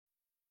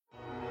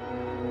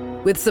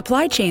With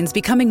supply chains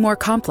becoming more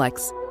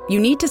complex, you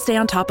need to stay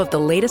on top of the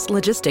latest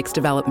logistics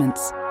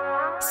developments.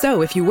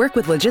 So if you work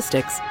with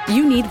logistics,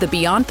 you need the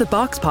Beyond the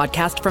Box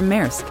podcast from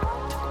Maersk.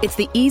 It's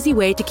the easy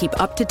way to keep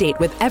up to date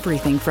with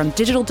everything from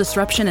digital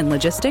disruption in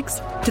logistics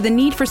to the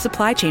need for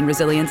supply chain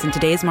resilience in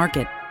today's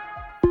market.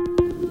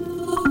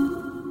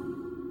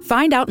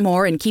 Find out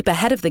more and keep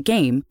ahead of the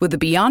game with the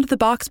Beyond the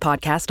Box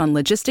podcast on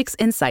logistics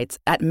insights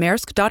at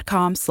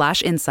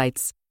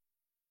maersk.com/insights.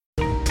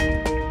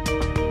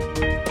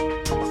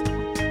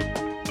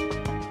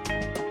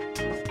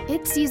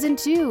 It's season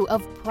 2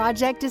 of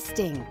Project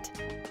Distinct,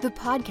 the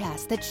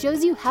podcast that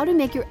shows you how to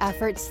make your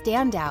efforts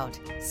stand out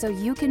so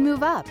you can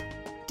move up.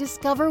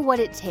 Discover what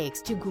it takes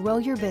to grow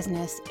your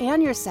business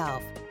and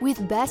yourself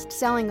with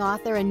best-selling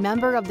author and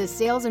member of the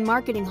Sales and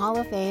Marketing Hall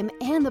of Fame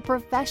and the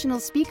Professional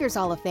Speakers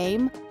Hall of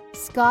Fame,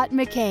 Scott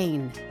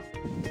McKain.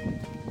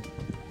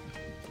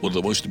 One of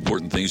the most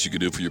important things you can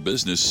do for your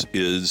business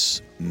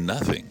is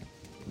nothing.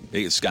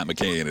 Hey, it's Scott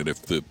McKain, and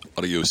if the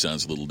audio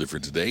sounds a little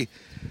different today,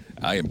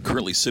 I am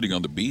currently sitting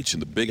on the beach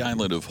in the Big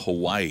Island of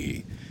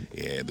Hawaii.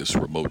 And this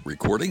remote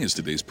recording is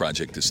today's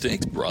Project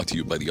Distinct, brought to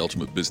you by the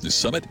Ultimate Business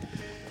Summit.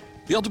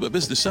 The Ultimate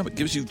Business Summit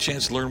gives you the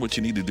chance to learn what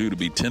you need to do to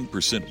be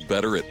 10%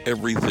 better at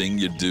everything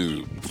you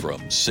do,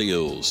 from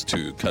sales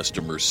to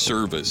customer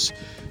service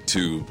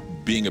to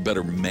being a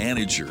better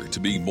manager to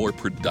being more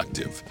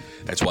productive.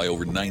 That's why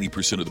over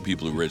 90% of the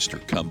people who register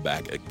come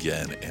back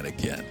again and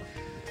again.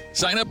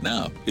 Sign up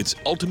now. It's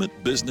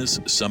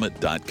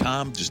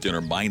ultimatebusinesssummit.com. Just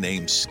enter my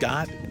name,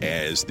 Scott,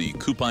 as the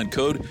coupon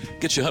code.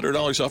 Get you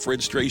 $100 off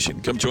registration.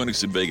 Come join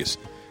us in Vegas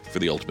for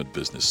the Ultimate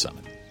Business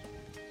Summit.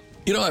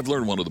 You know, I've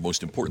learned one of the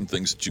most important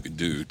things that you can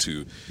do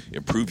to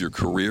improve your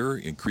career,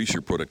 increase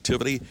your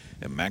productivity,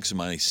 and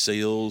maximize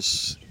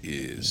sales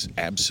is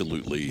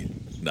absolutely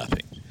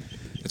nothing.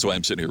 That's why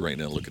I'm sitting here right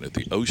now looking at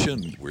the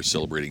ocean. We're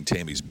celebrating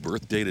Tammy's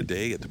birthday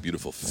today at the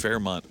beautiful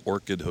Fairmont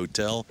Orchid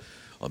Hotel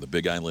on the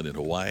Big Island in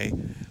Hawaii.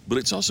 But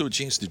it's also a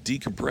chance to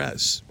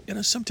decompress. You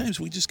know,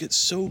 sometimes we just get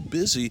so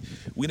busy,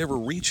 we never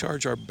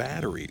recharge our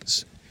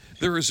batteries.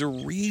 There is a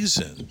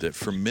reason that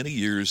for many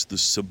years the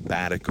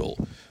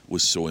sabbatical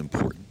was so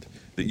important,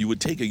 that you would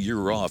take a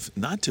year off,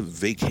 not to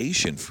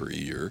vacation for a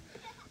year,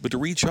 but to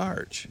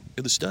recharge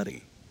and to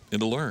study and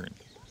to learn.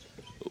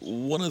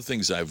 One of the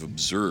things I've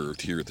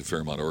observed here at the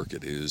Fairmont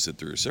Orchid is that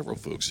there are several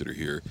folks that are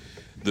here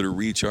that are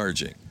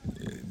recharging.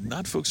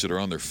 Not folks that are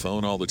on their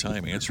phone all the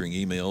time answering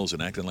emails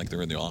and acting like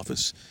they're in the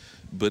office,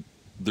 but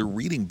they're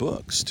reading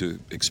books to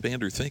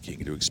expand their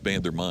thinking, to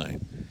expand their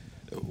mind.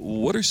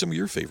 What are some of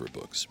your favorite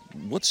books?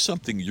 What's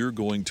something you're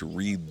going to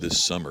read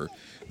this summer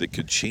that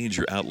could change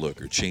your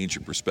outlook or change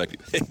your perspective?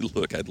 Hey,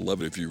 look, I'd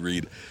love it if you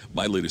read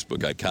my latest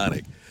book,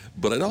 Iconic.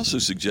 But I'd also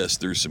suggest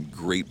there's some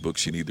great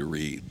books you need to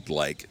read,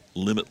 like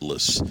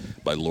Limitless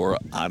by Laura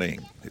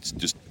Otting. It's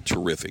just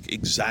terrific.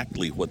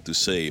 Exactly What to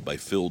Say by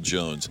Phil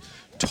Jones.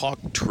 Talk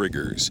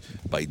Triggers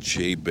by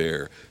Jay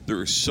Baer. There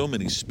are so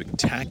many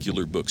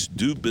spectacular books.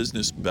 Do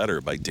Business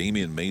Better by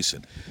Damian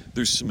Mason.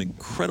 There's some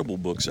incredible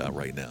books out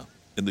right now.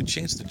 And the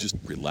chance to just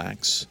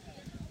relax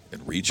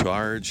and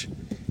recharge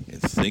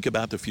and think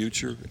about the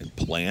future and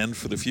plan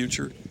for the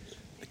future,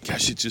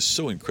 gosh, it's just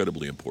so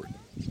incredibly important.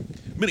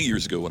 Many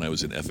years ago when I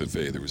was in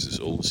FFA, there was this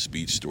old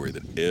speech story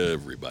that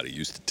everybody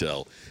used to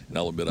tell, and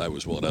I'll admit I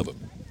was one of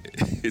them.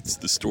 It's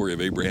the story of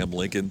Abraham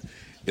Lincoln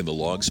in the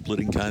log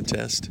splitting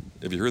contest.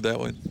 Have you heard that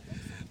one?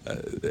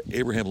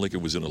 Abraham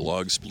Lincoln was in a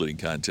log splitting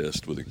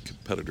contest with a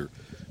competitor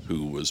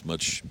who was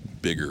much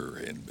bigger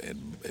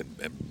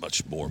and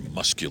much more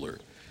muscular.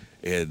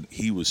 And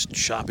he was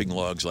chopping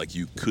logs like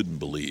you couldn't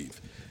believe.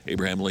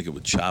 Abraham Lincoln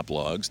would chop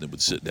logs and then would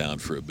sit down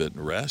for a bit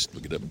and rest,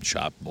 would get up and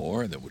chop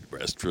more, and then would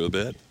rest for a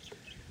bit.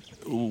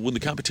 When the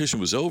competition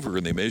was over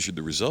and they measured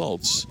the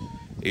results,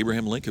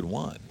 Abraham Lincoln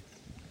won.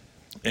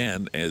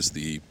 And as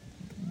the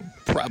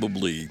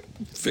probably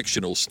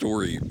fictional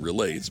story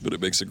relates, but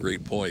it makes a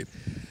great point,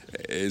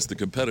 as the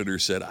competitor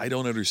said, "I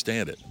don't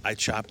understand it. I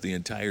chopped the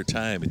entire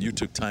time and you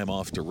took time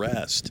off to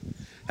rest.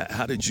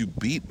 How did you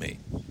beat me?"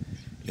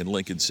 And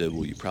Lincoln said,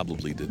 "Well, you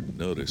probably didn't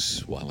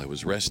notice while I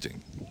was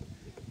resting.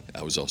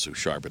 I was also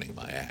sharpening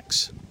my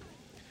axe."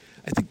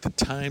 I think the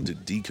time to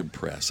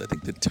decompress, I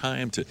think the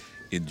time to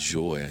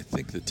enjoy, I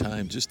think the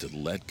time just to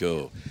let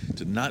go,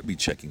 to not be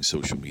checking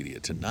social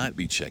media, to not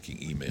be checking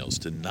emails,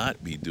 to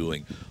not be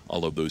doing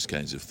all of those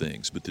kinds of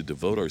things, but to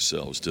devote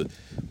ourselves to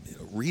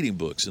reading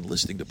books and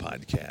listening to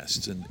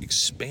podcasts and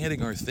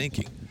expanding our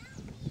thinking.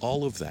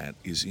 All of that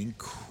is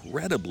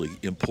incredibly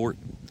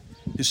important.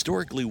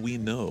 Historically, we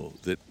know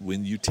that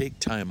when you take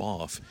time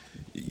off,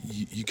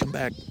 you come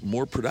back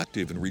more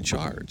productive and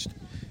recharged.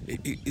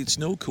 It's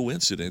no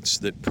coincidence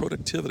that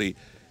productivity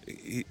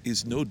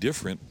is no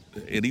different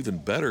and even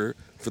better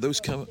for those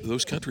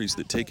countries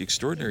that take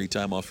extraordinary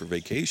time off for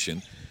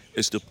vacation,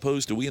 as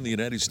opposed to we in the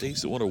United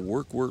States that want to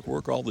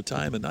work all the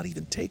time and not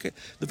even take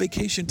the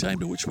vacation time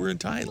to which we're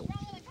entitled.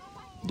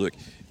 Look,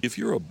 if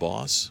you're a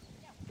boss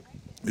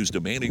who's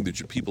demanding that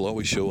your people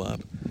always show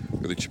up,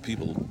 or that your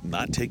people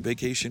not take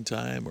vacation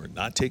time or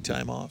not take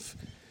time off,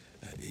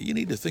 you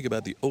need to think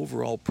about the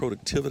overall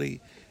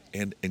productivity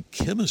and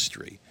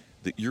chemistry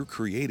that you're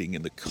creating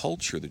and the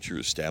culture that you're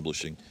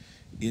establishing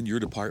in your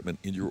department,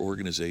 in your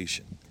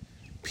organization.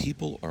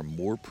 People are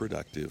more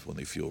productive when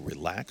they feel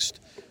relaxed,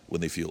 when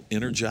they feel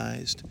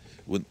energized,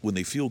 when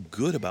they feel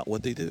good about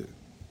what they do.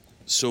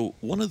 So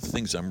one of the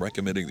things I'm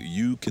recommending that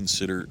you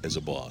consider as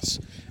a boss,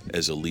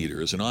 as a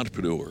leader, as an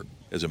entrepreneur,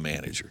 as a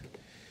manager,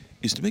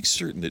 is to make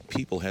certain that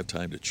people have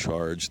time to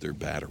charge their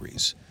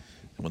batteries.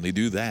 And when they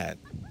do that,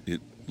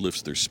 it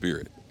lifts their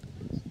spirit.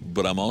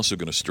 But I'm also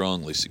going to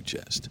strongly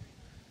suggest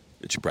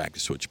that you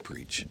practice what you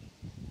preach.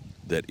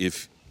 That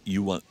if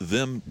you want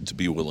them to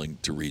be willing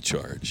to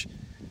recharge,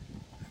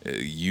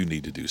 you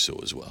need to do so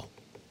as well.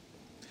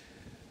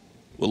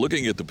 Well,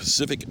 looking at the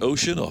Pacific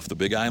Ocean off the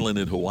Big Island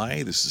in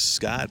Hawaii, this is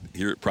Scott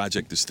here at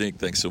Project Distinct.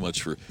 Thanks so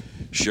much for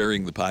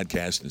sharing the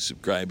podcast and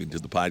subscribing to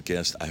the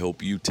podcast. I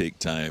hope you take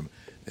time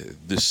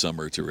this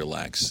summer to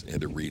relax and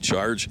to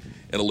recharge.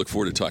 And I look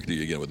forward to talking to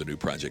you again with a new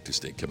Project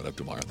Distinct coming up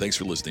tomorrow. Thanks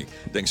for listening.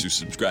 Thanks for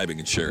subscribing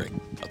and sharing.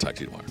 I'll talk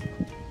to you tomorrow.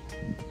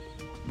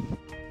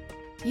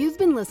 You've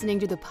been listening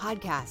to the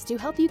podcast to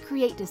help you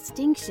create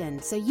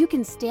distinction so you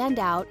can stand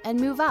out and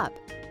move up.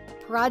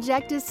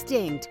 Project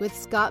Distinct with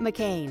Scott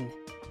McKain.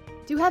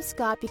 To have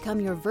Scott become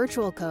your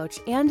virtual coach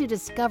and to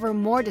discover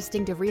more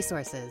distinctive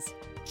resources,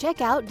 check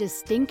out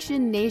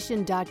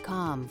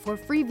DistinctionNation.com for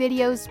free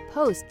videos,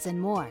 posts, and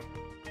more.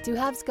 To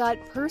have Scott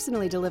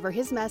personally deliver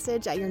his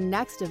message at your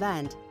next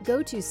event,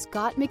 go to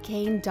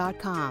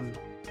ScottMcKain.com.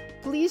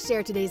 Please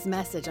share today's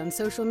message on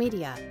social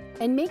media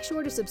and make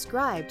sure to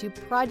subscribe to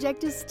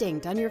Project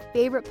Distinct on your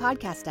favorite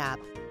podcast app.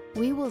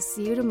 We will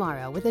see you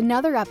tomorrow with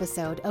another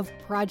episode of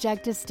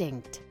Project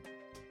Distinct.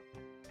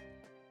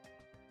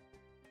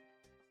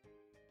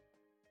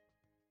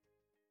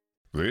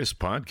 This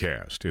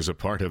podcast is a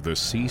part of the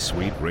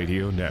C-Suite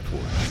Radio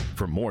Network.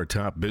 For more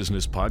top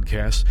business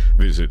podcasts,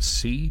 visit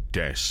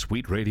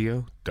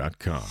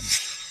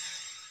c-suiteradio.com.